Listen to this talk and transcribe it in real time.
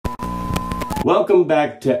Welcome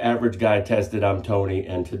back to Average Guy Tested. I'm Tony,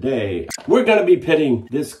 and today we're going to be pitting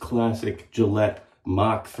this classic Gillette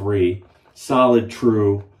Mach3 solid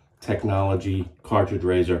true technology cartridge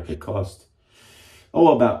razor. It costs,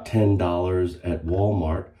 about $10 at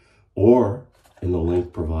Walmart or in the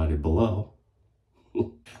link provided below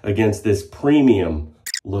against this premium,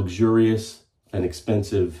 luxurious, and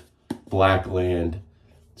expensive Blackland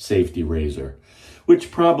safety razor,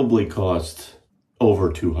 which probably cost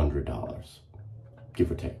over $200. Give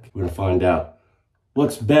or take. We're gonna find out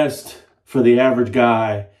what's best for the average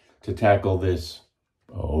guy to tackle this,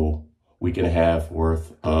 week and a half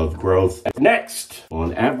worth of growth. Next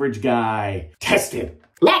on Average Guy Tested.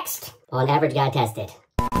 Next on Average Guy Tested.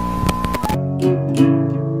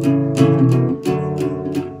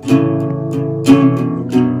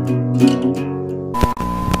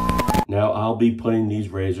 Now I'll be putting these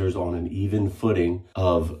razors on an even footing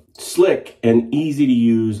of slick and easy to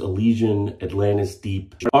use Elysian Atlantis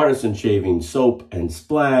Deep Artisan Shaving Soap and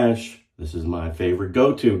Splash. This is my favorite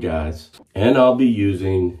go-to, guys. And I'll be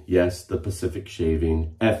using, yes, the Pacific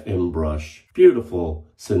Shaving FM brush. Beautiful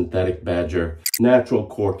synthetic badger, natural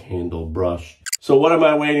cork handle brush. So what am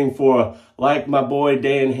I waiting for? Like my boy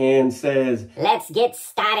Dan Hand says, let's get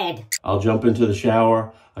started. I'll jump into the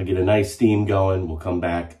shower. I'll get a nice steam going. We'll come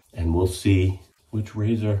back and we'll see which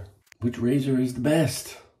razor is the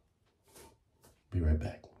best. Be right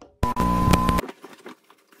back.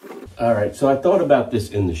 All right, so I thought about this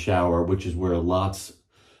in the shower, which is where lots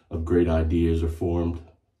of great ideas are formed,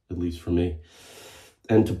 at least for me.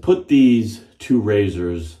 And to put these two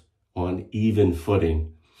razors on even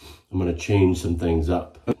footing, I'm gonna change some things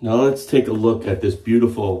up. Now let's take a look at this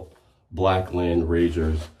beautiful Blackland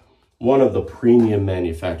razors, one of the premium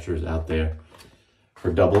manufacturers out there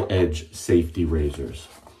for double-edge safety razors.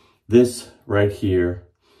 This right here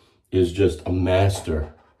is just a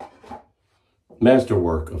masterwork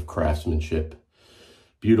of craftsmanship.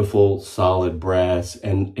 Beautiful, solid brass,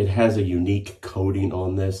 and it has a unique coating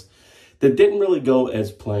on this that didn't really go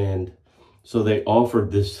as planned. So they offered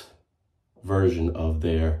this version of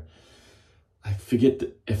their, I forget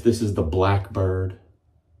if this is the Blackbird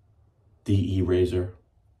DE Razor,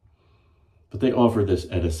 but they offered this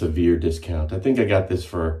at a severe discount. I think I got this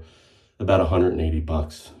for about 180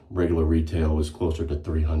 bucks. Regular retail was closer to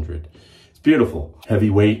 300. It's beautiful,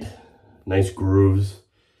 heavyweight, nice grooves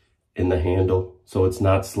in the handle, so it's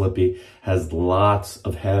not slippy. Has lots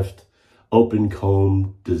of heft, open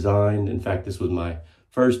comb design. In fact, this was my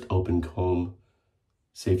first open comb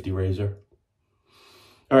safety razor.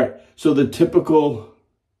 All right, so the typical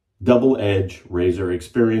double edge razor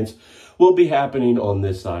experience will be happening on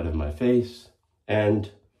this side of my face,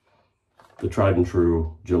 and the tried and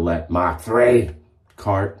true Gillette Mach3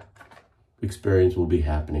 cart experience will be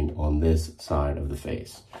happening on this side of the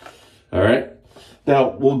face. All right,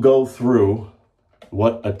 now we'll go through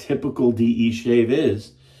what a typical DE shave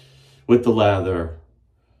is with the lather,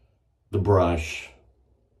 the brush,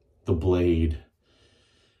 the blade.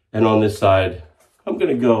 And on this side, I'm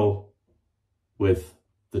gonna go with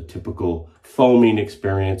the typical foaming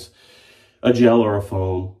experience, a gel or a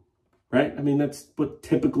foam, right? I mean, that's what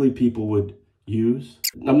typically people would use.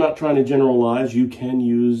 I'm not trying to generalize. You can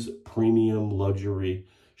use premium luxury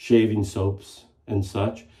shaving soaps and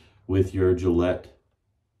such with your Gillette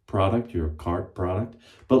product, your cart product.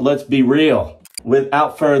 But let's be real.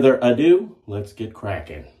 Without further ado, let's get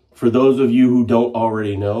cracking. For those of you who don't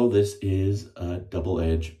already know, this is a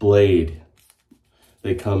double-edged blade.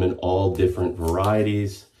 They come in all different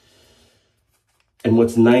varieties. And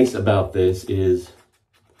what's nice about this is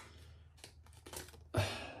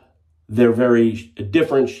they're very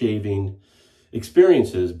different shaving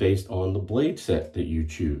experiences based on the blade set that you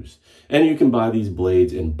choose. And you can buy these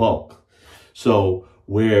blades in bulk. So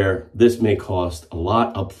where this may cost a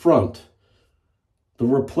lot up front, the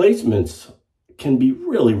replacements can be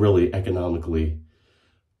really, really economically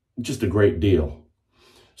just a great deal.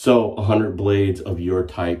 So 100 blades of your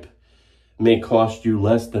type may cost you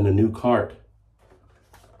less than a new cart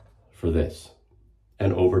for this.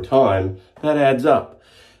 And over time, that adds up.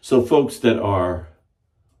 So folks that are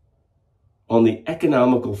on the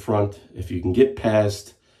economical front, if you can get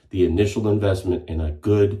past the initial investment in a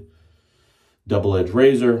good double-edged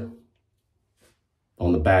razor,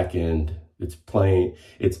 on the back end, it's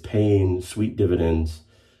paying sweet dividends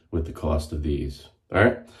with the cost of these. All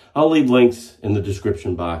right, I'll leave links in the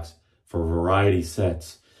description box for variety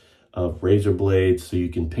sets of razor blades so you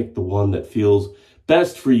can pick the one that feels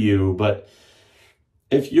best for you. But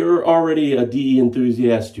if you're already a DE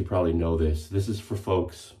enthusiast, you probably know this. This is for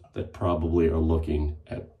folks that probably are looking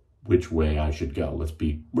at which way I should go. Let's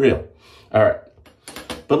be real. All right.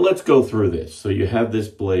 But let's go through this. So you have this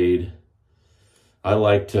blade. I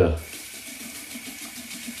like to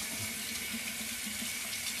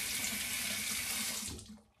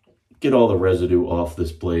get all the residue off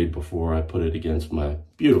this blade before I put it against my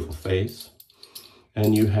beautiful face.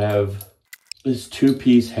 And you have this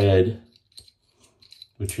 2-piece head,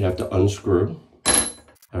 which you have to unscrew.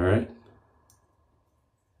 All right.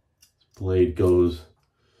 Blade goes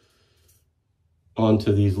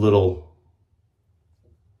onto these little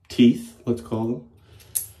teeth, let's call them.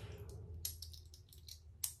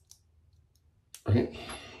 All right.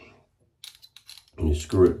 And you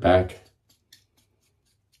screw it back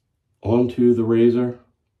onto the razor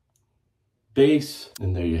base,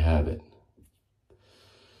 and there you have it.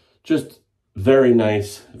 Just very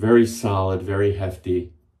nice, very solid, very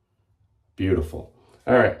hefty, beautiful.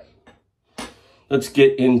 All right, let's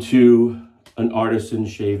get into an artisan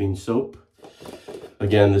shaving soap.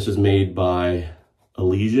 Again, this is made by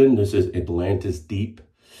Elysian. This is Atlantis Deep.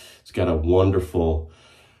 It's got a wonderful,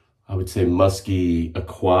 I would say, musky,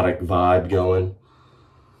 aquatic vibe going.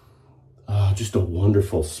 Just a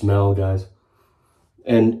wonderful smell, guys.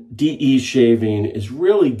 And DE shaving is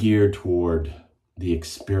really geared toward the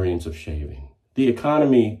experience of shaving. The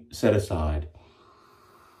economy set aside,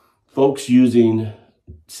 folks using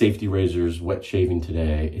safety razors, wet shaving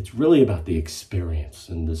today, it's really about the experience,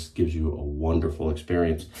 and this gives you a wonderful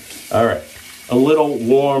experience. All right, a little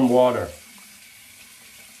warm water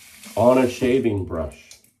on a shaving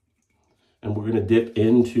brush, and we're gonna dip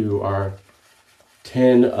into our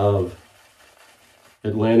tin of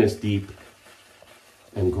Atlantis Deep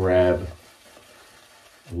and grab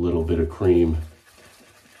a little bit of cream,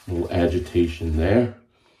 a little agitation there.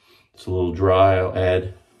 It's a little dry, I'll add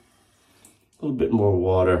a little bit more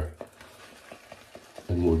water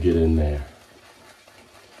and we'll get in there.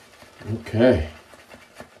 Okay.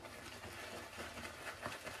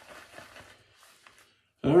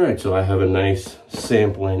 All right, so I have a nice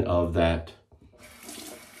sampling of that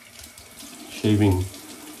shaving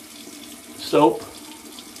soap.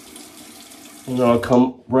 And I'll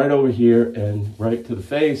come right over here and right to the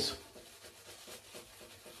face.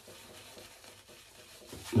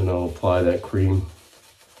 And I'll apply that cream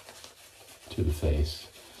to the face,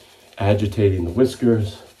 agitating the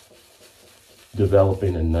whiskers,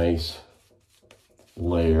 developing a nice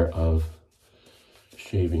layer of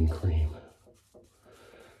shaving cream.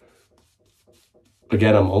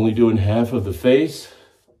 Again, I'm only doing half of the face.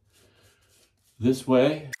 This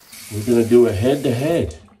way, we're gonna do a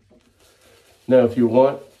head-to-head. Now, if you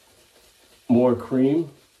want more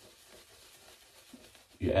cream,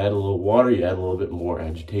 you add a little water, you add a little bit more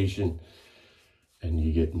agitation, and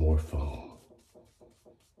you get more foam.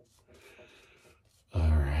 All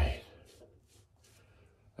right.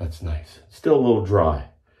 That's nice. Still a little dry.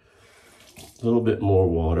 A little bit more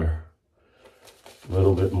water, a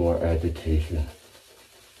little bit more agitation.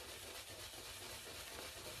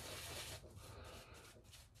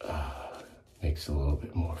 Makes a little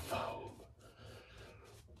bit more foam.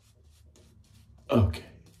 Okay.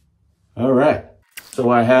 All right. So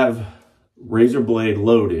I have razor blade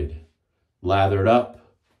loaded, lathered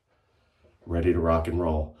up, ready to rock and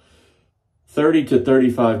roll. 30 to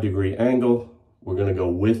 35 degree angle. We're going to go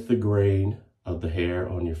with the grain of the hair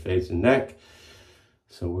on your face and neck.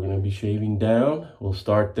 So we're going to be shaving down. We'll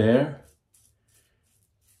start there.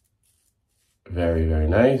 Very, very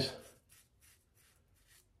nice.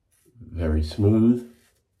 Very smooth.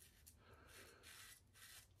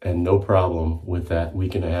 And no problem with that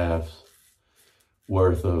week and a half's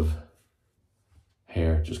worth of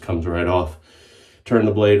hair. It just comes right off. Turn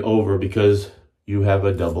the blade over because you have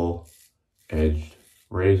a double-edged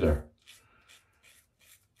razor.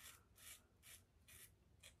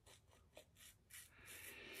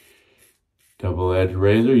 Double-edged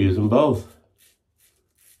razor, use them both.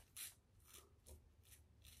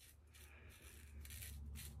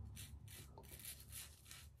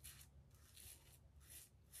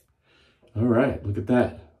 All right, look at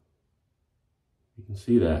that. You can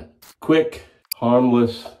see that. Quick,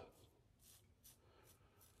 harmless,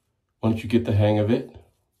 once you get the hang of it.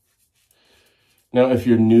 Now, if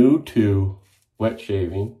you're new to wet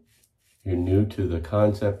shaving, you're new to the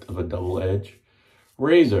concept of a double-edged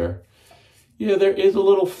razor, yeah, there is a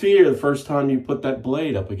little fear the first time you put that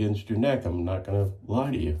blade up against your neck. I'm not going to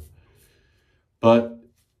lie to you. But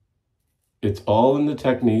it's all in the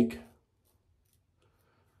technique.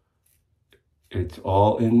 It's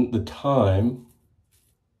all in the time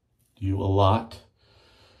you allot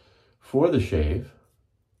for the shave.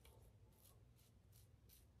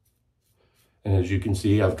 And as you can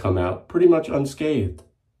see, I've come out pretty much unscathed.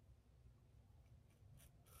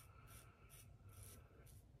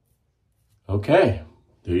 Okay,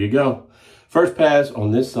 there you go. First pass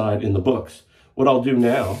on this side in the books. What I'll do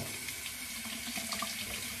now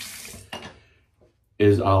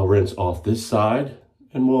is I'll rinse off this side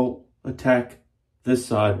and we'll attack this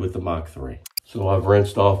side with the Mach3. So I've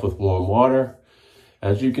rinsed off with warm water.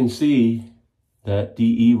 As you can see, that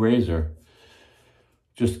DE razor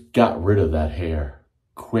just got rid of that hair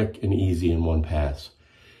quick and easy in one pass.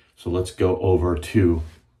 So let's go over to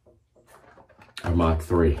our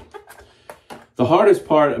Mach3. The hardest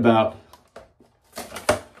part about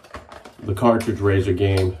the cartridge razor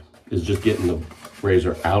game is just getting the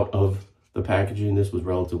razor out of the packaging. This was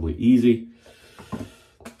relatively easy.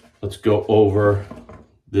 Let's go over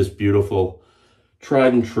this beautiful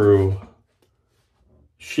tried and true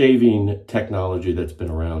shaving technology that's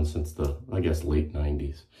been around since the, I guess, late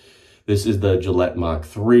 90s. This is the Gillette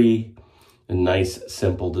Mach3, a nice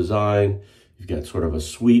simple design. You've got sort of a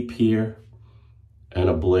sweep here and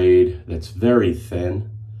a blade that's very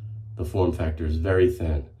thin. The form factor is very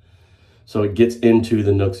thin. So it gets into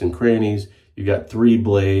the nooks and crannies. You've got 3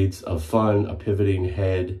 blades of fun, a pivoting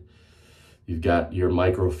head. You've got your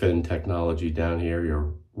microfin technology down here,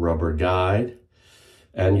 your rubber guide,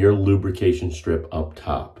 and your lubrication strip up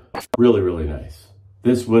top. Really, really nice.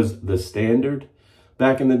 This was the standard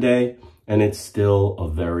back in the day, and it's still a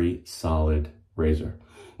very solid razor.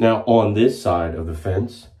 Now, on this side of the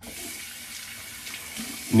fence,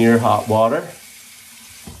 near hot water,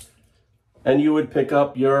 and you would pick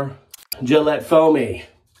up your Gillette Foamy,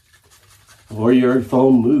 or your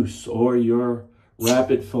foam mousse, or your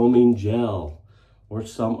rapid foaming gel, or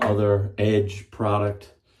some other edge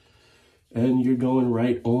product, and you're going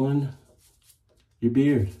right on your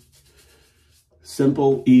beard.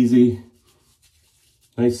 Simple, easy,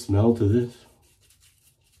 nice smell to this.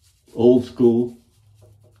 Old school,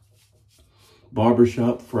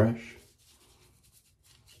 barbershop fresh.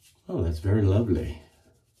 Oh, that's very lovely.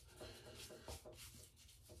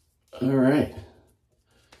 All right.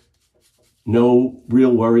 No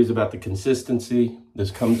real worries about the consistency. This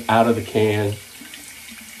comes out of the can.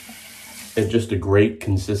 It's just a great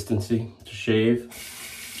consistency to shave.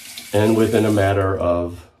 And within a matter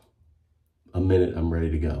of a minute, I'm ready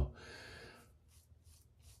to go.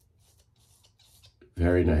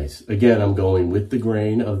 Very nice. Again, I'm going with the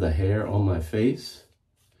grain of the hair on my face.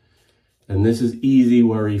 And this is easy,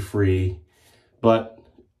 worry-free, but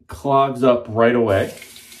clogs up right away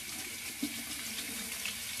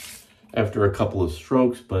after a couple of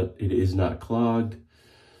strokes, but it is not clogged.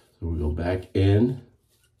 So we go back in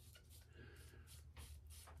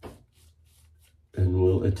and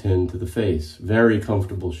we'll attend to the face. Very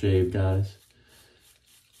comfortable shave, guys.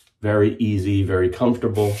 Very easy, very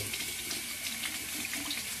comfortable.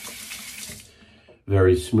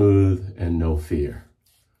 Very smooth and no fear.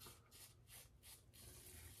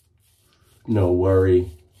 No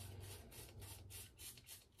worry.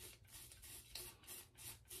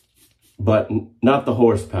 But not the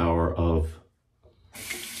horsepower of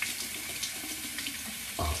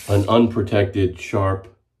an unprotected, sharp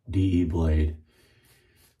DE blade.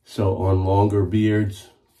 So on longer beards,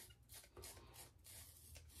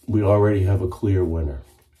 we already have a clear winner.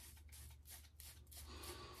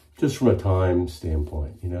 Just from a time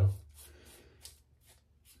standpoint, you know?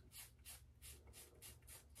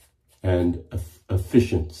 And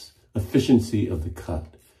efficiency of the cut.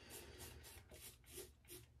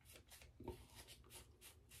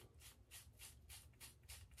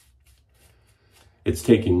 It's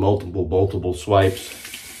taking multiple swipes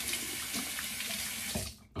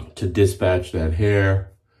to dispatch that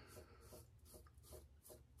hair.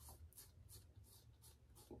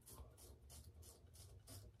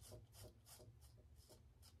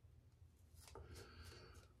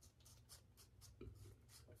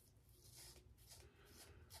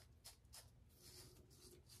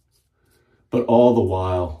 But all the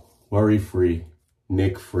while, worry-free,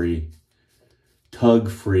 nick-free,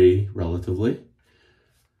 tug-free, relatively,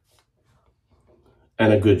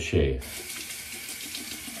 and a good shave.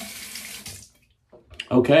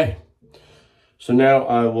 Okay, so now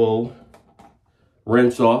I will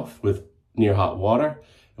rinse off with near hot water,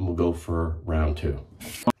 and we'll go for round 2.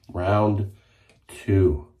 Round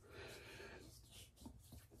 2.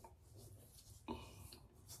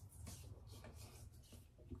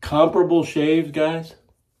 Comparable shaves, guys.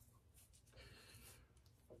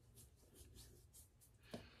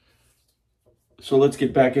 So let's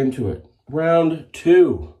get back into it. Round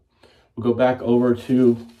 2. We'll go back over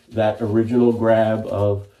to that original grab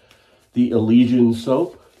of the Elysian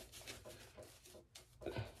soap.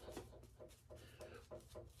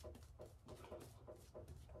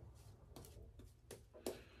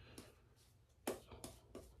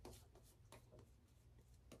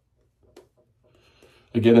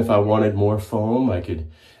 Again, if I wanted more foam, I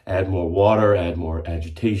could add more water, add more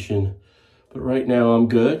agitation. But right now I'm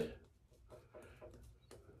good.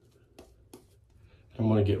 I'm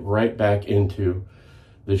going to get right back into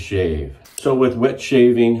the shave. So with wet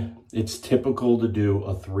shaving, it's typical to do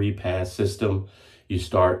a 3-pass system. You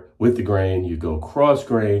start with the grain, you go cross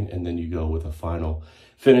grain, and then you go with a final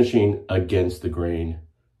finishing against the grain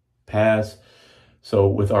pass. So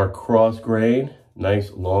with our cross grain,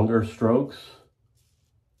 nice longer strokes.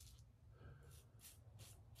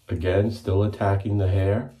 Again, still attacking the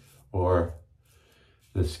hair or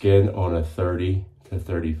the skin on a 30 to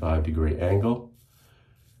 35 degree angle.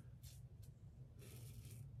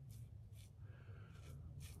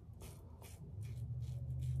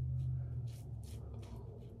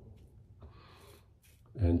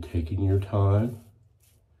 And taking your time,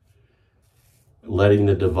 letting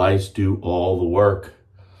the device do all the work.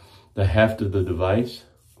 The heft of the device,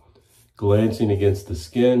 glancing against the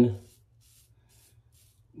skin,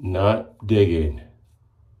 not digging.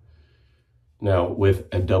 Now, with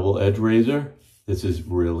a double edge razor, this is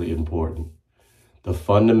really important. The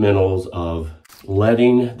fundamentals of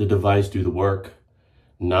letting the device do the work,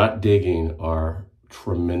 not digging, are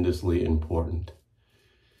tremendously important,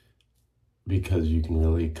 because you can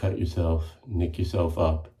really cut yourself, nick yourself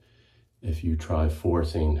up if you try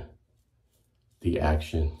forcing the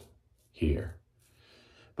action here.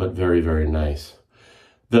 But very, very nice.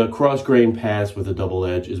 The cross grain pass with a double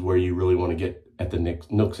edge is where you really want to get at the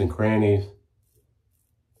nooks and crannies.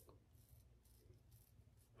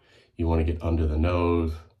 You want to get under the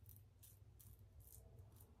nose.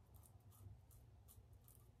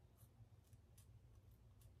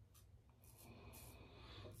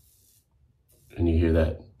 And you hear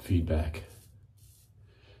that feedback.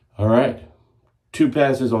 All right, 2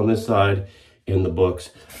 passes on this side in the books.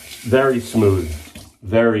 Very smooth,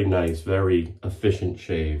 very nice, very efficient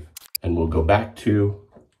shave. And we'll go back to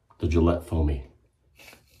the Gillette Foamy.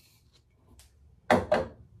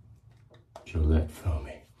 Gillette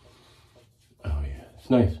Foamy. Oh yeah, it's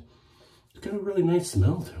nice. It's got a really nice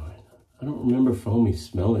smell to it. I don't remember Foamy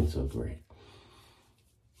smelling so great.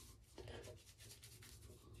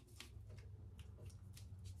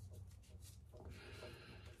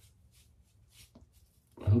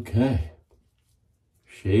 Okay,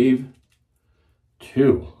 shave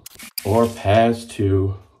 2 or pass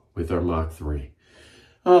 2 with our Mach3.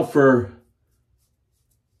 For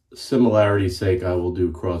similarity's sake, I will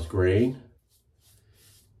do cross grain.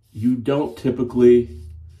 You don't typically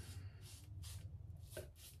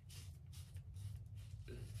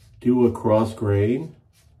do a cross grain,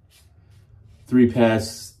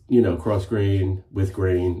 3-pass, cross grain with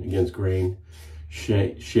grain against grain,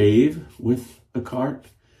 shave with a cart.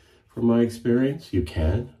 From my experience, you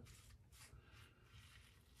can.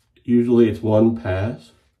 Usually it's 1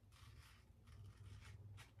 pass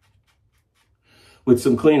with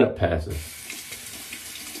some cleanup passes,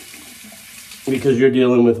 because you're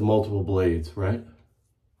dealing with multiple blades, right?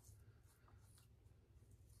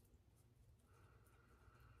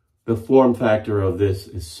 The form factor of this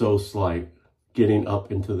is so slight. Getting up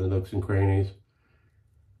into the nooks and crannies,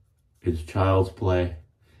 it's child's play.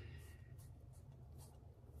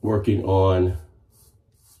 Working on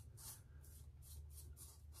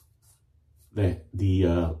the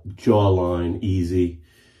jawline, easy.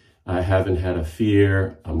 I haven't had a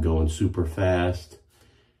fear. I'm going super fast.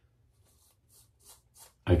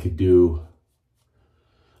 I could be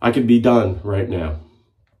done right now.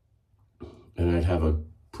 And I'd have a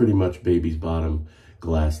pretty much baby's bottom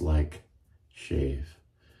glass-like shave.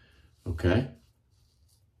 Okay?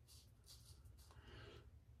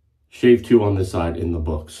 Shave 2 on this side in the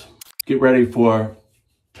books. Get ready for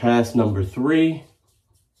pass number 3.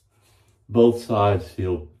 Both sides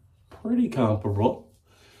feel pretty comparable.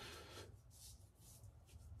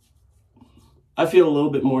 I feel a little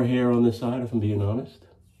bit more hair on this side, if I'm being honest.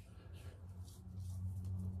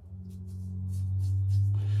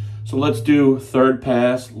 So let's do 3rd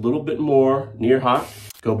pass, a little bit more near hot.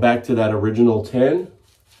 Go back to that original 10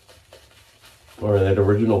 or that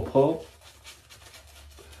original pull.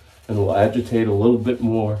 And we'll agitate a little bit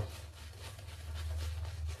more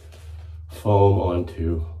foam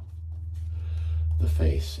onto the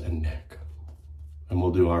face and neck. And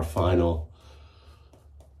we'll do our final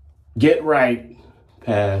get right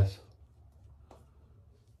pass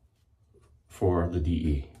for the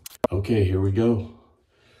DE. Okay, here we go.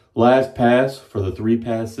 Last pass for the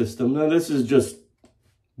 3-pass system. Now this is just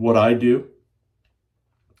what I do.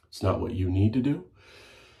 It's not what you need to do.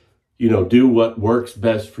 Do what works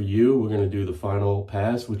best for you. We're going to do the final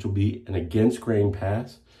pass, which will be an against grain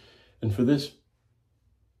pass. And for this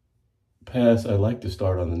pass, I like to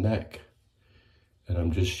start on the neck. And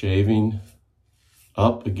I'm just shaving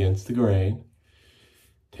up against the grain,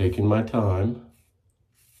 taking my time,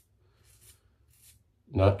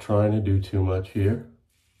 not trying to do too much here.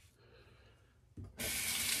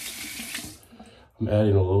 I'm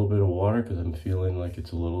adding a little bit of water because I'm feeling like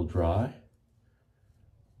it's a little dry.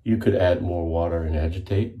 You could add more water and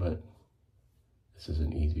agitate, but this is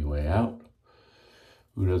an easy way out.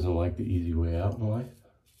 Who doesn't like the easy way out in life?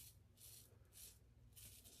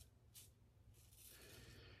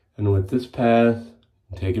 And with this pass,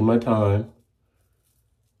 I'm taking my time,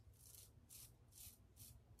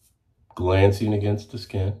 glancing against the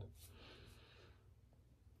skin.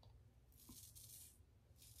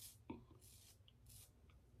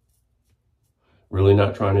 Really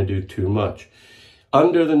not trying to do too much.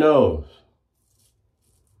 Under the nose.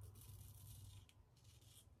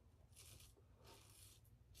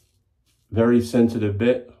 Very sensitive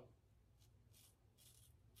bit.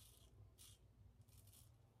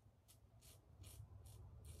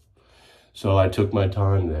 So I took my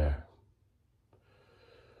time there.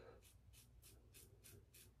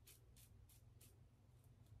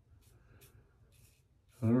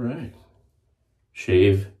 All right.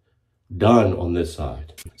 Shave done on this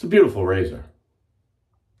side. It's a beautiful razor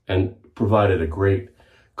and provided a great,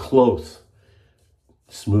 close,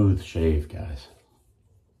 smooth shave, guys.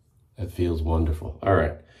 That feels wonderful. All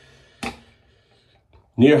right.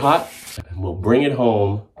 Near hot, and we'll bring it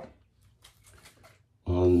home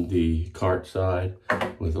on the cart side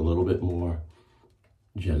with a little bit more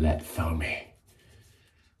Gillette foamy.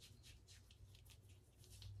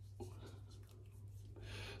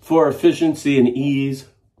 For efficiency and ease,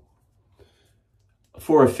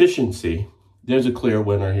 there's a clear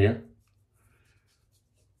winner here.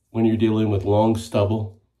 When you're dealing with long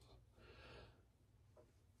stubble,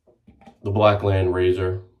 the Blackland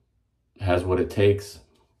razor has what it takes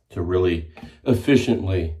to really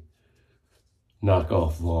efficiently knock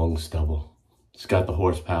off long stubble. It's got the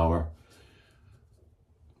horsepower.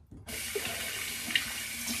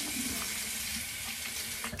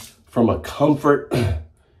 From a comfort,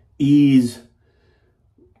 ease,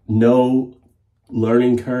 no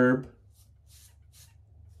learning curve,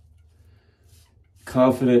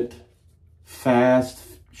 confident, fast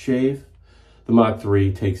shave, the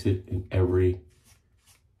Mach3 takes it in every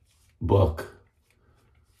book.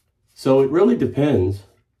 So it really depends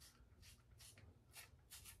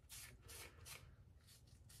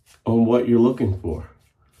on what you're looking for.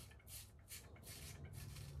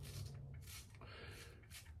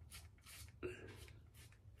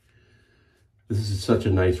 This is such a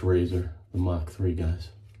nice razor, the Mach3, guys.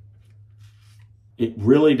 It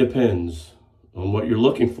really depends on what you're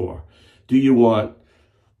looking for. Do you want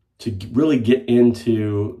to really get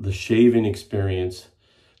into the shaving experience,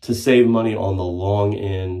 to save money on the long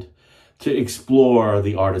end, to explore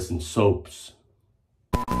the artisan soaps?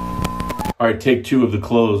 All right, take two of the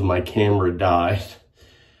clothes. My camera died,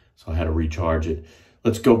 so I had to recharge it.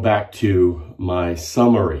 Let's go back to my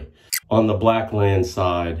summary. On the Blackland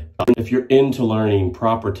side, if you're into learning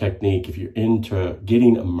proper technique, if you're into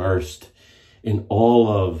getting immersed in all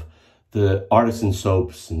of the artisan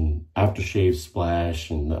soaps and aftershave splash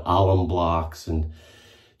and the alum blocks and,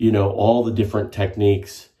 you know, all the different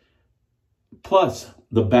techniques, plus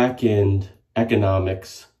the back end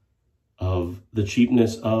economics of the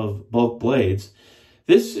cheapness of bulk blades,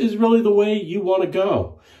 this is really the way you want to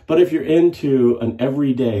go. But if you're into an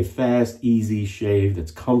everyday, fast, easy shave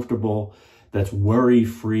that's comfortable, that's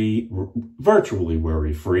worry-free, virtually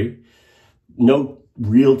worry-free, no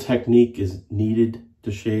real technique is needed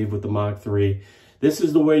to shave with the Mach3, this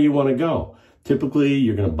is the way you want to go. Typically,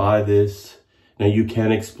 you're going to buy this. Now, you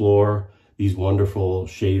can explore these wonderful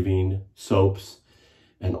shaving soaps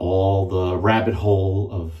and all the rabbit hole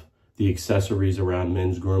of the accessories around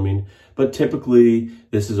men's grooming. But typically,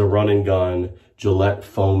 this is a run and gun, Gillette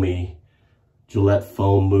foam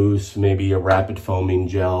mousse, maybe a rapid foaming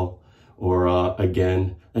gel, or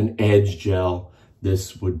again, an edge gel.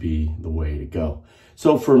 This would be the way to go.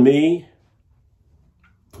 So for me,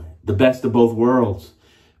 the best of both worlds,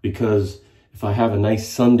 because if I have a nice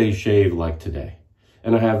Sunday shave like today,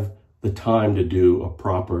 and I have the time to do a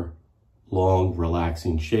proper, long,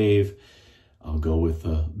 relaxing shave, I'll go with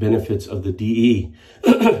the benefits of the DE.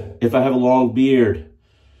 If I have a long beard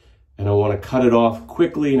and I want to cut it off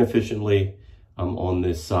quickly and efficiently, I'm on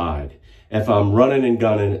this side. If I'm running and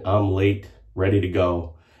gunning, I'm late, ready to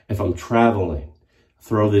go. If I'm traveling,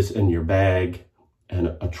 throw this in your bag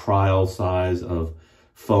and a trial size of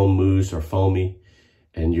foam mousse or foamy,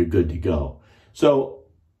 and you're good to go. So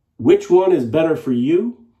which one is better for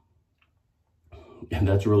you? and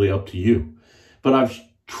that's really up to you. But I've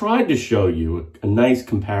tried to show you a nice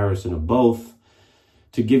comparison of both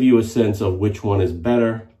to give you a sense of which one is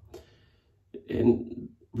better. And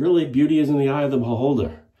really, beauty is in the eye of the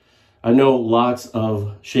beholder. I know lots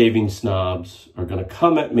of shaving snobs are going to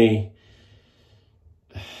come at me.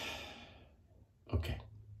 Okay.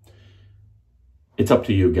 It's up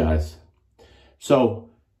to you guys. So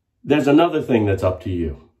there's another thing that's up to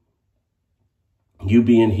you. You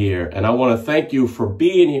being here. And I want to thank you for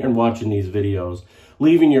being here and watching these videos,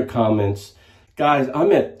 leaving your comments. Guys,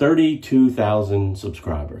 I'm at 32,000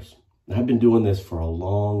 subscribers. I've been doing this for a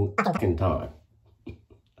long fucking time.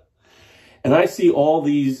 And I see all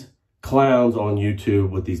these clowns on YouTube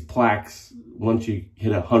with these plaques. Once you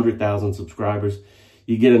hit 100,000 subscribers,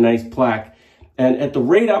 you get a nice plaque. And at the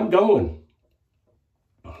rate I'm going,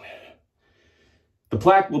 the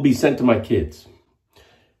plaque will be sent to my kids.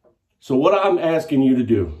 So what I'm asking you to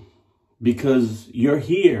do, because you're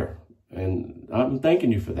here, and I'm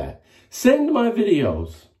thanking you for that, send my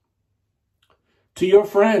videos to your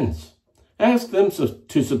friends. Ask them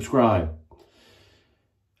to subscribe.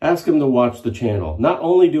 Ask them to watch the channel. Not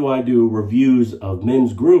only do I do reviews of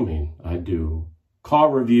men's grooming, I do car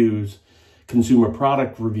reviews, consumer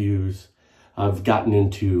product reviews. I've gotten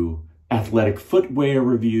into athletic footwear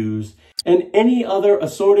reviews and any other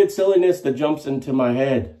assorted silliness that jumps into my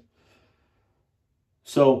head.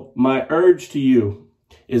 So my urge to you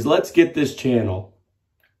is let's get this channel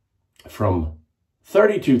from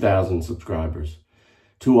 32,000 subscribers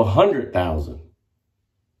to 100,000.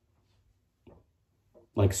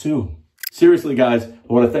 Like soon. Seriously, guys,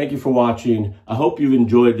 I want to thank you for watching. I hope you've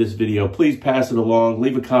enjoyed this video. Please pass it along.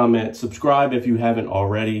 Leave a comment. Subscribe if you haven't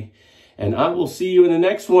already. And I will see you in the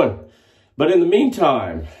next one. But in the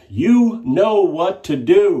meantime, you know what to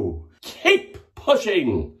do. Keep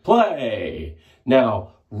pushing play.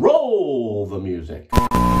 Now, roll the music.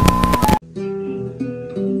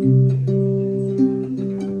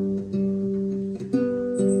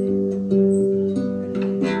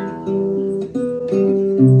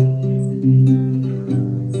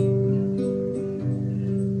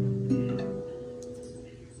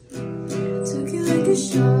 Took you like a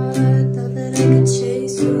shot, thought that I could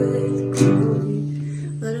chase you with cool.